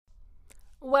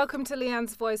Welcome to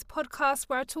Leanne's Voice podcast,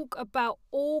 where I talk about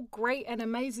all great and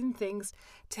amazing things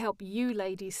to help you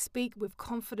ladies speak with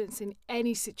confidence in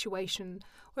any situation,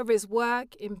 whether it's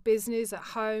work, in business, at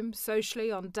home,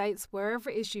 socially, on dates, wherever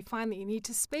it is you find that you need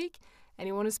to speak and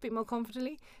you want to speak more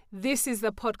confidently. This is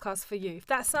the podcast for you. If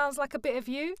that sounds like a bit of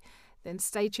you, then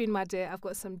stay tuned, my dear. I've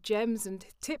got some gems and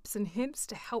tips and hints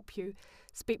to help you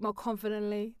speak more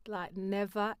confidently like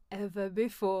never ever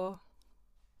before.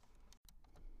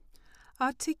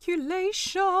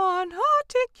 Articulation,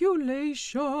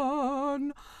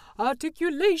 articulation,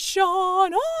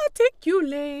 articulation,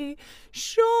 articulation.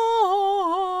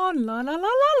 La la la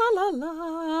la la la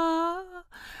la.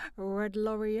 Red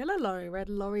lorry, yellow lorry, red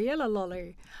lorry, yellow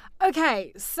lorry.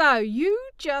 Okay, so you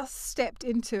just stepped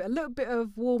into a little bit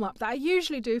of warm-up that I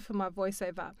usually do for my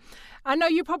voiceover. I know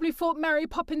you probably thought Mary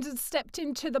Poppins had stepped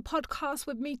into the podcast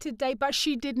with me today, but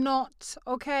she did not,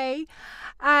 okay?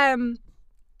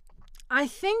 I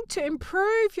think to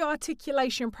improve your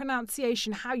articulation,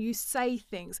 pronunciation, how you say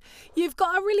things, you've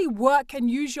got to really work and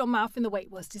use your mouth in the way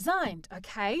it was designed,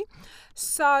 okay?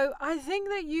 So I think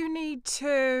that you need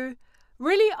to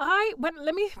really,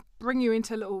 let me bring you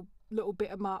into a little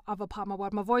bit of my other part of my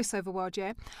world, my voiceover world,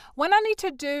 yeah? When I need to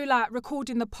do like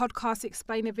recording the podcast,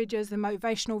 explainer videos, the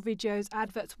motivational videos,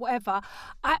 adverts, whatever,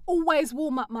 I always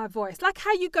warm up my voice. Like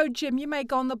how you go gym, you may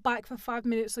go on the bike for 5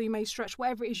 minutes or you may stretch,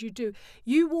 whatever it is you do.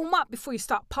 You warm up before you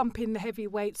start pumping the heavy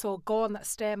weights or go on that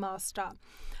Stairmaster.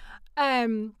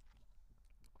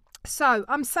 So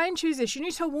I'm saying choose this. You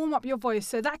need to warm up your voice,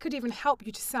 so that could even help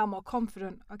you to sound more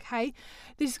confident, okay?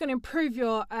 This is going to improve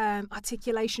your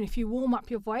articulation if you warm up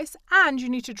your voice, and you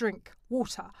need to drink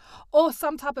water or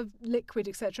some type of liquid,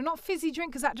 etc. Not fizzy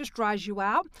drink because that just dries you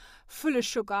out, full of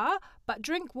sugar, but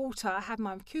drink water. I have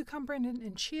my cucumber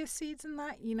and chia seeds in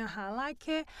that. You know how I like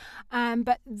it.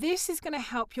 But this is going to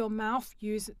help your mouth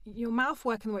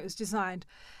work in the way it was designed.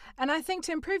 And I think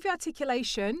to improve your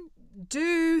articulation,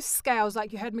 do scales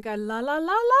like you heard me go la la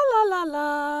la la la la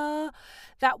la.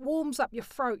 That warms up your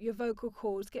throat, your vocal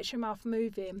cords, gets your mouth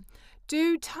moving.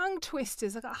 Do tongue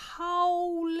twisters. I've got a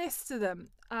whole list of them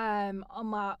on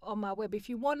my web. If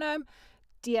you want them,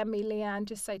 DM me, Leanne.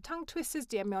 Just say tongue twisters.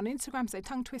 DM me on Instagram, say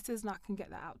tongue twisters, and I can get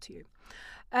that out to you.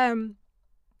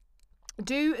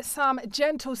 Do some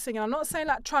gentle singing. I'm not saying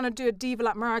like trying to do a diva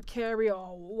like Mariah Carey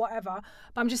or whatever,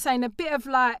 but I'm just saying a bit of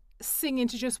like singing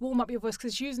to just warm up your voice,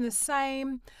 because it's using the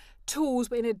same tools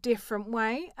but in a different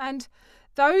way, and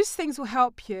those things will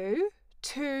help you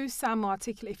to sound more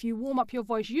articulate if you warm up your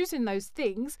voice using those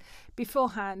things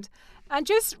beforehand. And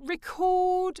just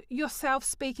record yourself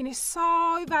speaking is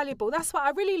so valuable. That's why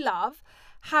I really love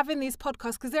having these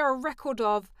podcasts, because they're a record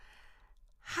of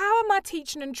how am I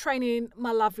teaching and training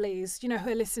my lovelies, who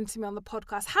are listening to me on the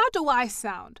podcast? How do I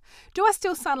sound? Do I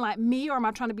still sound like me, or am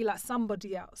I trying to be like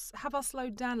somebody else? Have I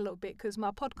slowed down a little bit? Because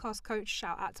my podcast coach,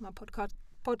 shout out to my podcast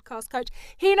coach,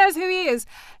 he knows who he is.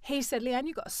 He said, Leanne,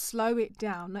 you've got to slow it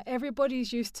down. Not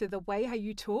everybody's used to the way how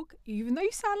you talk. Even though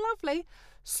you sound lovely,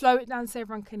 slow it down so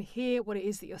everyone can hear what it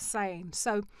is that you're saying.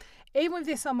 So even with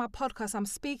this on my podcast, I'm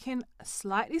speaking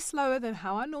slightly slower than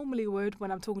how I normally would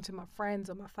when I'm talking to my friends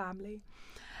or my family.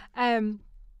 And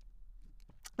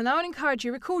I would encourage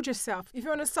you, record yourself. If you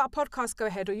want to start a podcast, go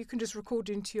ahead, or you can just record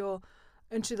into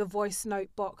the voice note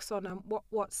box on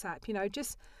WhatsApp.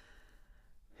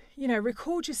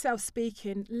 Record yourself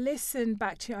speaking, listen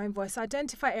back to your own voice,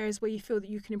 identify areas where you feel that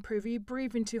you can improve. Are you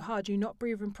breathing too hard? Are you not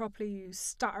breathing properly? Are you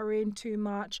stuttering too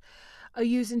much? Are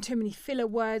you using too many filler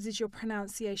words? Is your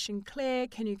pronunciation clear?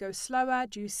 Can you go slower?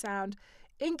 Do you sound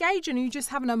engaging? Are you just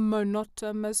having a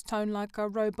monotonous tone like a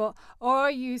robot? Or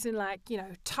are you using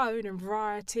tone and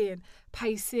variety and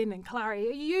pacing and clarity?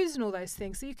 Are you using all those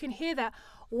things so you can hear that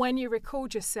when you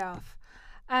record yourself?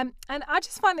 And I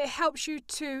just find that it helps you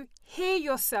to hear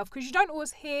yourself, because you don't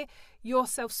always hear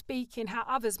yourself speaking how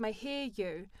others may hear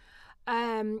you.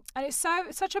 And it's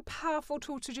such a powerful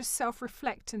tool to just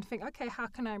self-reflect and think, okay, how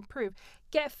can I improve?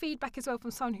 Get feedback as well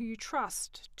from someone who you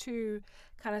trust to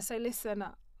kind of say, listen,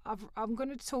 I'm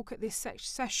going to talk at this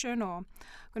session, or I'm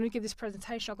going to give this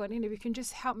presentation, I've got an interview. You can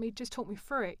just help me, just talk me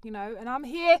through it, And I'm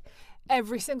here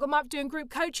every single month doing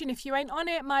group coaching. If you ain't on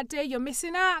it, my dear, you're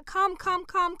missing out. Come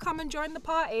and join the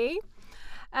party.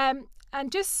 And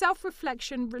just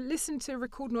self-reflection, listen to a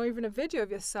recording or even a video of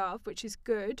yourself, which is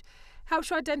good. Helps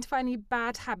you identify any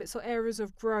bad habits or areas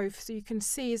of growth, so you can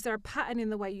see, is there a pattern in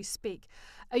the way you speak?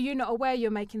 Are you not aware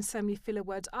you're making so many filler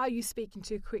words? Are you speaking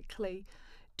too quickly?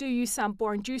 Do you sound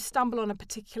boring? Do you stumble on a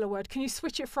particular word? Can you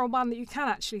switch it from one that you can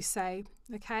actually say?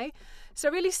 Okay, so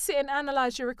really sit and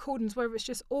analyse your recordings, whether it's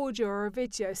just audio or a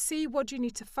video. See what you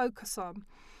need to focus on.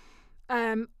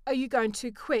 Are you going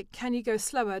too quick? Can you go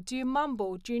slower? Do you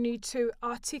mumble? Do you need to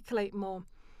articulate more?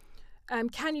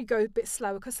 Can you go a bit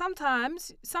slower? Because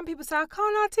sometimes some people say, I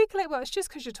can't articulate well. It's just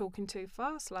because you're talking too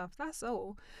fast, love. That's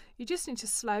all. You just need to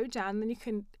slow down, then you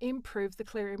can improve the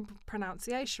clear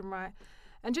pronunciation, right?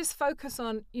 And just focus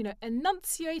on,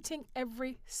 enunciating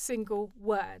every single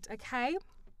word, okay?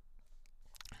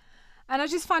 And I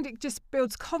just find it just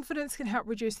builds confidence, can help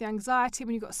reduce the anxiety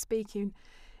when you've got speaking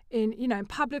in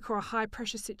public or a high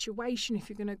pressure situation. If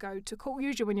you're going to go to court,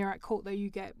 usually when you're at court though, you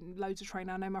get loads of training.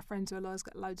 I know my friends who are lawyers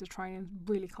get loads of training,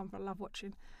 really confident. I love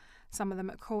watching some of them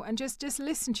at court. And just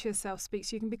listen to yourself speak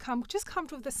so you can become just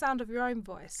comfortable with the sound of your own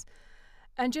voice,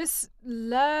 and just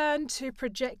learn to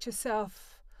project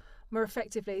yourself more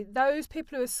effectively. Those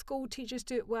people who are school teachers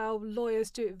do it well,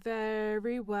 lawyers do it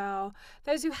very well.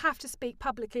 Those who have to speak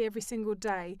publicly every single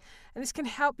day. And this can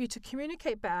help you to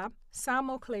communicate better, sound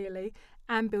more clearly,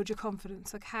 and build your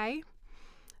confidence, okay?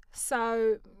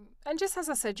 So, and just as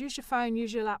I said, use your phone,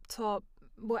 use your laptop,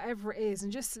 whatever it is,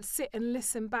 and just sit and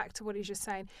listen back to what he's just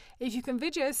saying. If you can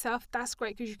video yourself, that's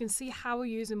great, because you can see how we're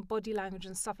using body language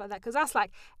and stuff like that, because that's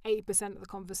like 80% of the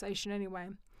conversation anyway.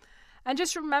 And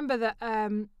just remember that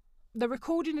the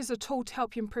recording is a tool to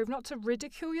help you improve, not to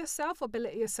ridicule yourself or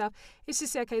belittle yourself. It's to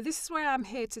say, okay, this is where I'm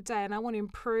here today and I want to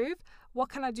improve. What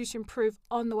can I do to improve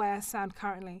on the way I sound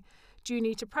currently? Do you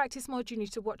need to practice more? Do you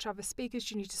need to watch other speakers?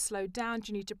 Do you need to slow down?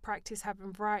 Do you need to practice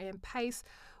having variety and pace?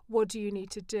 What do you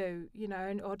need to do?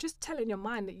 Or just telling your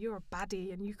mind that you're a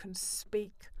baddie and you can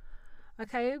speak.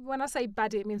 Okay, when I say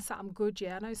baddie, it means something good,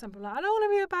 yeah. I know some people are like, I don't want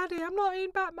to be a baddie. I'm not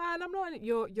in Batman. I'm not in it.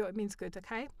 It means good,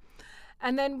 okay?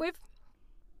 And then with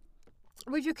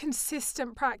your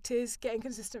consistent practice, getting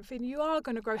consistent feeding, you are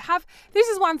going to grow. This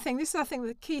is one thing. This is, I think,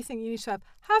 the key thing you need to have.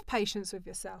 Have patience with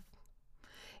yourself.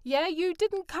 Yeah, you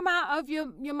didn't come out of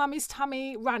your mummy's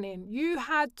tummy running. You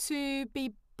had to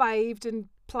be bathed and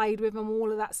played with and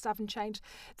all of that stuff and changed.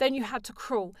 Then you had to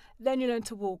crawl. Then you learned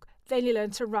to walk. Then you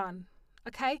learned to run.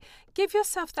 Okay? Give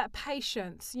yourself that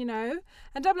patience, and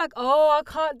don't be like, oh, I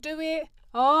can't do it.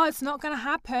 Oh, it's not going to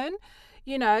happen.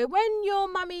 When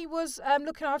your mummy was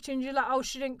looking after you and you're like, oh,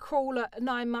 she didn't crawl at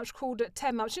 9 months, crawled at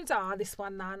 10 months. She didn't say, oh, this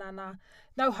one, no.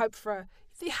 No hope for her.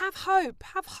 Have hope.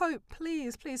 Have hope.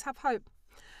 Please have hope.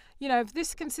 With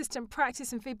this consistent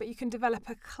practice and feedback, you can develop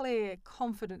a clear,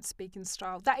 confident speaking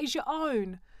style that is your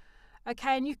own.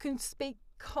 Okay, and you can speak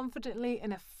confidently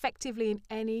and effectively in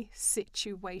any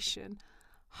situation.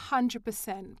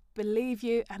 100%. Believe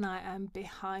you, and I am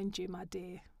behind you, my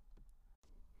dear.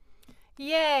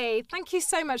 Yay! Thank you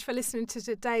so much for listening to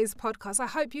today's podcast. I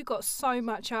hope you got so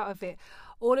much out of it.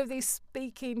 All of these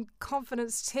speaking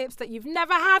confidence tips that you've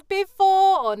never had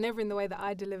before, or never in the way that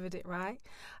I delivered it, right?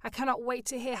 I cannot wait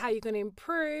to hear how you're going to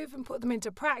improve and put them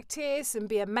into practice and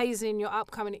be amazing in your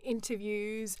upcoming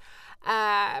interviews,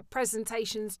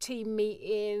 presentations, team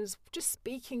meetings, just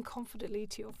speaking confidently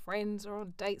to your friends or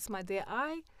on dates, my dear.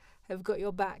 I have got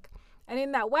your back. And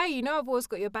in that way, I've always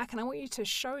got your back, and I want you to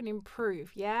show and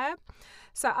improve, yeah?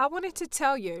 So I wanted to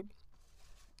tell you,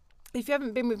 if you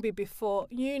haven't been with me before,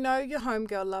 your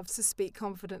homegirl loves to speak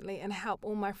confidently and help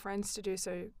all my friends to do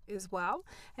so as well.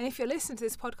 And if you're listening to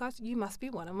this podcast, you must be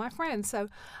one of my friends. So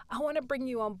I want to bring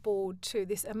you on board to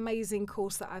this amazing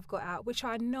course that I've got out, which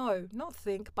I know,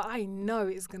 but I know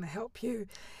is going to help you.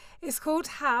 It's called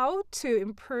How to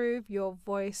Improve Your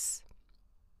Voice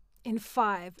in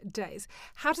 5 days.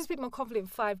 How to speak more confidently in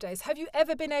 5 days. Have you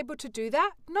ever been able to do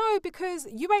that? No, because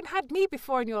you ain't had me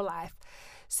before in your life.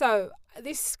 So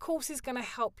this course is going to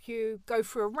help you go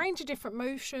through a range of different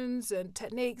motions and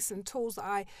techniques and tools that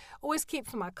I always keep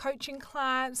for my coaching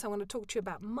clients. I want to talk to you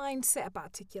about mindset, about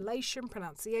articulation,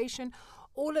 pronunciation,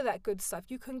 all of that good stuff.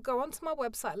 You can go onto my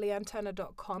website,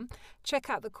 leanneturner.com,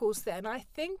 check out the course there. And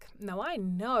I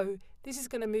know this is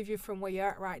going to move you from where you're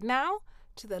at right now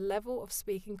to the level of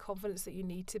speaking confidence that you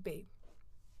need to be.